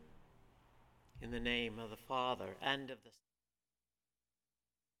In the name of the Father, and of the Son.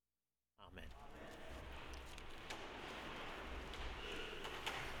 Amen.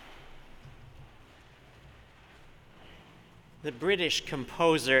 The British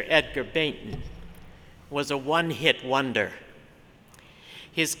composer Edgar Bainton was a one-hit wonder.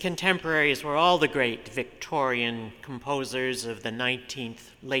 His contemporaries were all the great Victorian composers of the late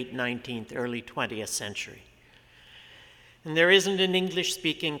 19th, early 20th century. And there isn't an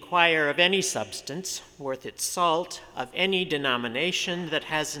English-speaking choir of any substance, worth its salt, of any denomination that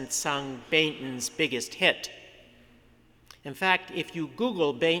hasn't sung Bainton's biggest hit. In fact, if you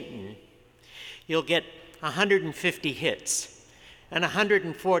Google Bainton, you'll get 150 hits, and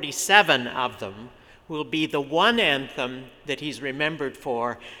 147 of them will be the one anthem that he's remembered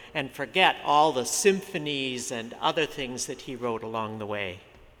for, and forget all the symphonies and other things that he wrote along the way.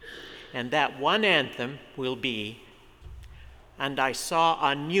 And that one anthem will be, "And I saw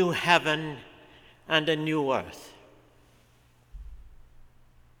a new heaven and a new earth."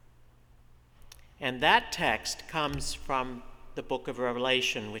 And that text comes from the book of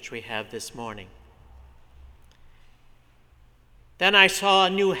Revelation, which we have this morning. "Then I saw a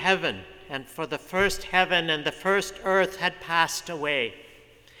new heaven, and for the first heaven and the first earth had passed away,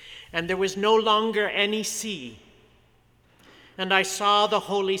 and there was no longer any sea. And I saw the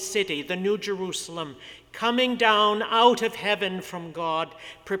holy city, the New Jerusalem, coming down out of heaven from God,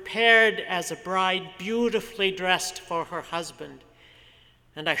 prepared as a bride beautifully dressed for her husband.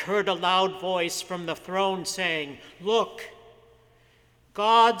 And I heard a loud voice from the throne saying, 'Look,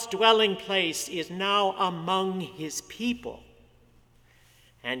 God's dwelling place is now among his people,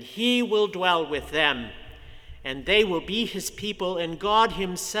 and he will dwell with them, and they will be his people, and God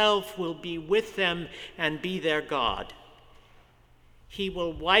himself will be with them and be their God. He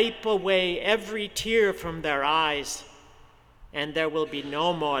will wipe away every tear from their eyes, and there will be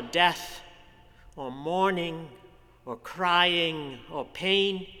no more death, or mourning, or crying, or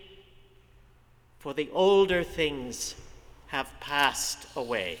pain, for the older things have passed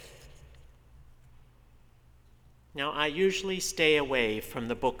away.'" Now, I usually stay away from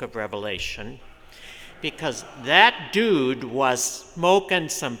the book of Revelation because that dude was smoking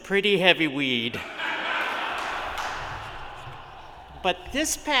some pretty heavy weed. But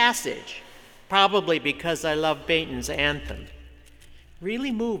this passage, probably because I love Bainton's anthem,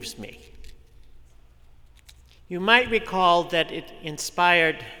 really moves me. You might recall that it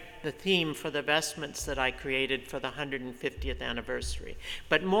inspired the theme for the vestments that I created for the 150th anniversary.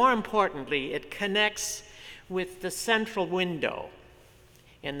 But more importantly, it connects with the central window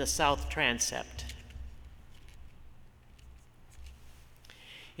in the south transept.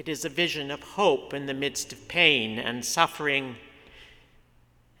 It is a vision of hope in the midst of pain and suffering,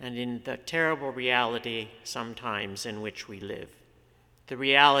 and in the terrible reality sometimes in which we live. The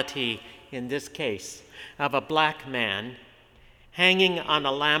reality, in this case, of a black man hanging on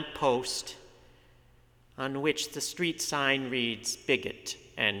a lamppost on which the street sign reads, "Bigot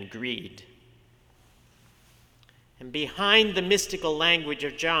and Greed." And behind the mystical language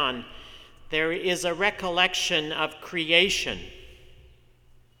of John, there is a recollection of creation,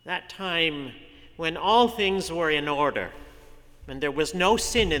 that time when all things were in order, and there was no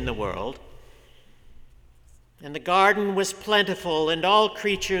sin in the world, and the garden was plentiful, and all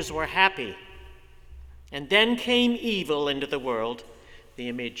creatures were happy. And then came evil into the world, the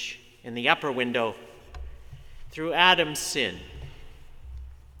image in the upper window, through Adam's sin.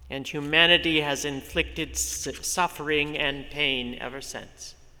 And humanity has inflicted suffering and pain ever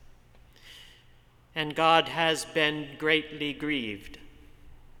since. And God has been greatly grieved.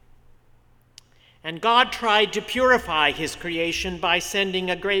 And God tried to purify his creation by sending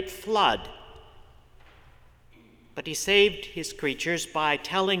a great flood. But he saved his creatures by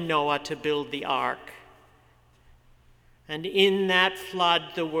telling Noah to build the ark. And in that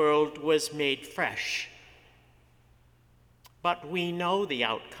flood, the world was made fresh. But we know the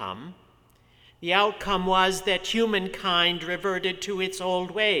outcome. The outcome was that humankind reverted to its old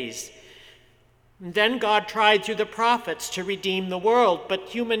ways. And then God tried through the prophets to redeem the world, but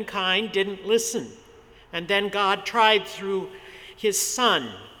humankind didn't listen. And then God tried through his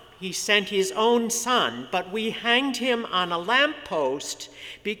Son. He sent his own Son, but we hanged him on a lamppost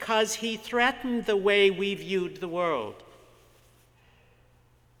because he threatened the way we viewed the world.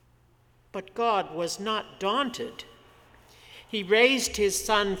 But God was not daunted. He raised his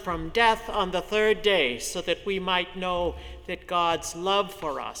Son from death on the third day so that we might know that God's love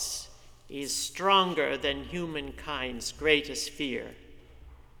for us is stronger than humankind's greatest fear,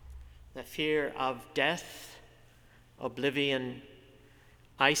 the fear of death, oblivion,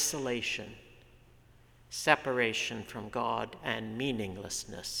 isolation, separation from God, and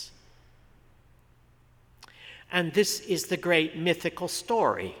meaninglessness. And this is the great mythical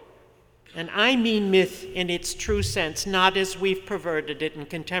story. And I mean myth in its true sense, not as we've perverted it in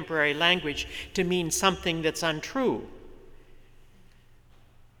contemporary language to mean something that's untrue,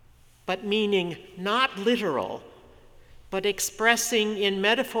 but meaning not literal, but expressing in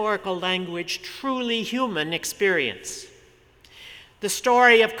metaphorical language truly human experience. The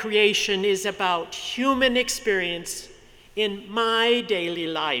story of creation is about human experience in my daily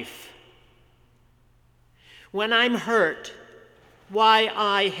life. When I'm hurt, why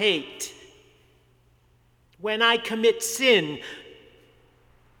I hate. When I commit sin,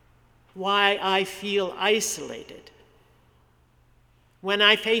 why I feel isolated. When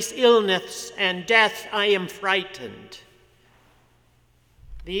I face illness and death, I am frightened.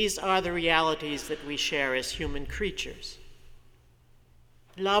 These are the realities that we share as human creatures.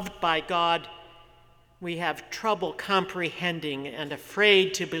 Loved by God, we have trouble comprehending and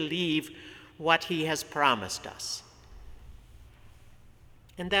afraid to believe what he has promised us.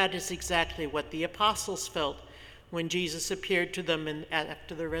 And that is exactly what the apostles felt when Jesus appeared to them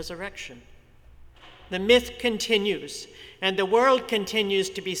after the resurrection. The myth continues, and the world continues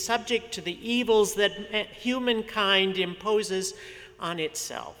to be subject to the evils that humankind imposes on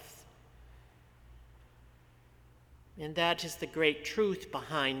itself. And that is the great truth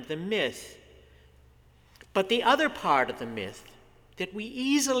behind the myth. But the other part of the myth that we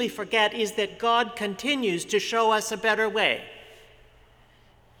easily forget is that God continues to show us a better way.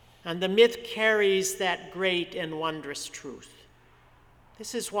 And the myth carries that great and wondrous truth.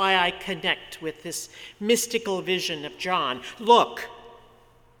 This is why I connect with this mystical vision of John. Look,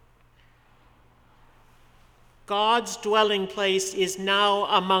 God's dwelling place is now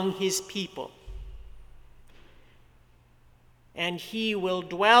among his people, and he will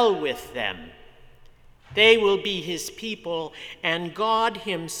dwell with them. They will be his people, and God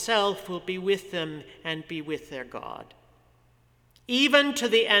himself will be with them and be with their God. Even to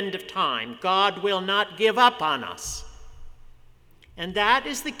the end of time, God will not give up on us. And that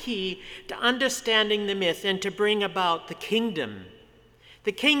is the key to understanding the myth and to bring about the kingdom.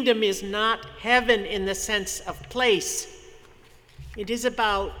 The kingdom is not heaven in the sense of place. It is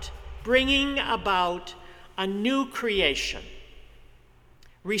about bringing about a new creation,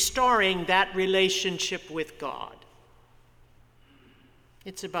 restoring that relationship with God.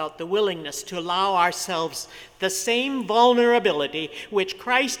 It's about the willingness to allow ourselves the same vulnerability which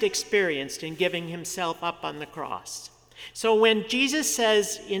Christ experienced in giving himself up on the cross. So when Jesus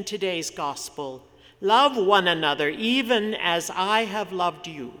says in today's gospel, "Love one another even as I have loved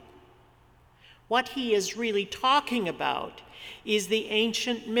you," what he is really talking about is the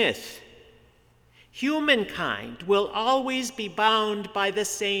ancient myth. Humankind will always be bound by the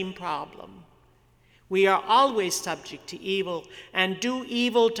same problem. We are always subject to evil and do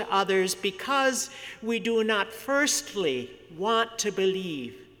evil to others because we do not firstly want to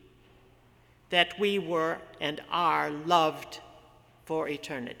believe that we were and are loved for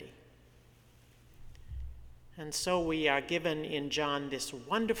eternity. And so we are given in John this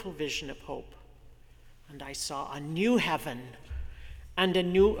wonderful vision of hope. And I saw a new heaven and a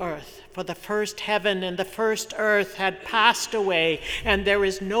new earth, for the first heaven and the first earth had passed away, and there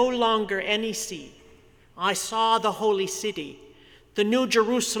is no longer any sea. I saw the holy city, the new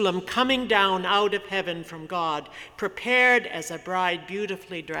Jerusalem, coming down out of heaven from God, prepared as a bride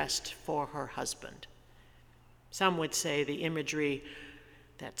beautifully dressed for her husband. Some would say the imagery,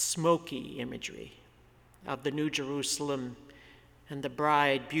 that smoky imagery of the new Jerusalem and the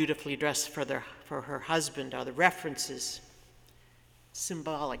bride beautifully dressed for her husband are the references,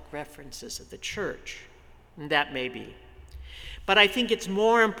 symbolic references of the church, and that may be. But I think it's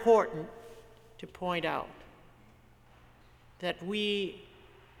more important to point out that we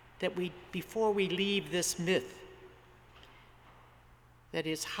before we leave this myth, that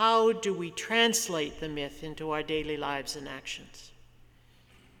is, how do we translate the myth into our daily lives and actions?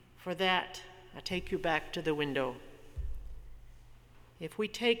 For that, I take you back to the window. If we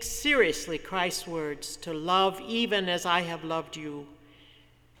take seriously Christ's words to love even as I have loved you,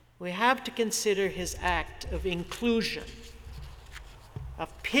 we have to consider his act of inclusion,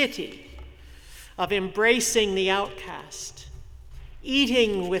 of pity, of embracing the outcast,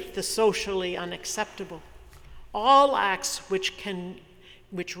 eating with the socially unacceptable, all acts which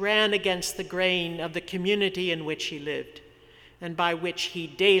ran against the grain of the community in which he lived and by which he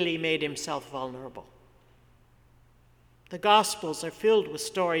daily made himself vulnerable. The Gospels are filled with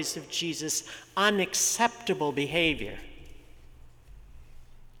stories of Jesus' unacceptable behavior.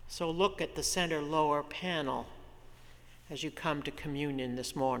 So look at the center lower panel as you come to communion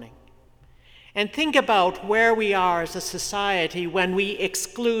this morning. And think about where we are as a society when we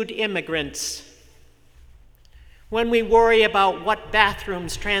exclude immigrants, when we worry about what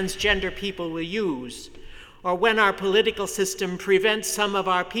bathrooms transgender people will use, or when our political system prevents some of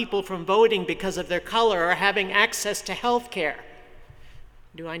our people from voting because of their color or having access to health care.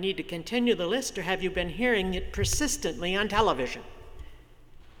 Do I need to continue the list, or have you been hearing it persistently on television?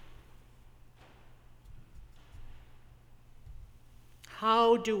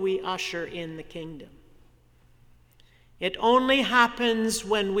 How do we usher in the kingdom? It only happens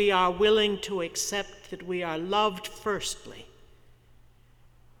when we are willing to accept that we are loved firstly.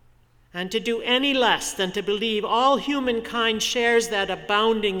 And to do any less than to believe all humankind shares that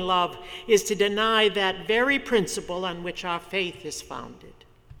abounding love is to deny that very principle on which our faith is founded.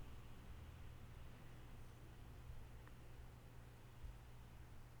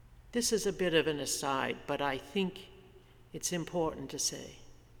 This is a bit of an aside, but I think it's important to say.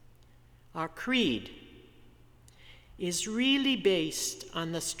 Our creed is really based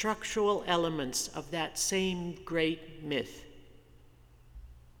on the structural elements of that same great myth,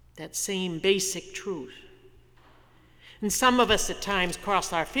 that same basic truth. And some of us at times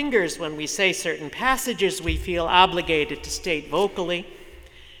cross our fingers when we say certain passages we feel obligated to state vocally,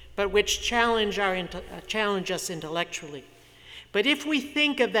 but which challenge us intellectually. But if we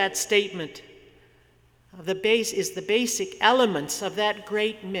think of that statement, the basic elements of that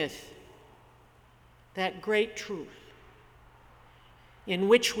great myth, that great truth, in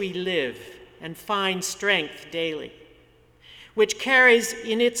which we live and find strength daily, which carries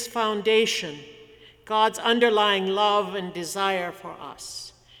in its foundation God's underlying love and desire for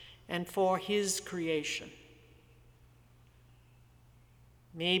us and for his creation.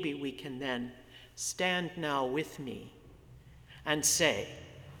 Maybe we can then stand now with me and say,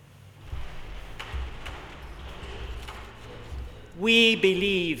 we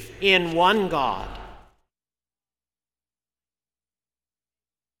believe in one God,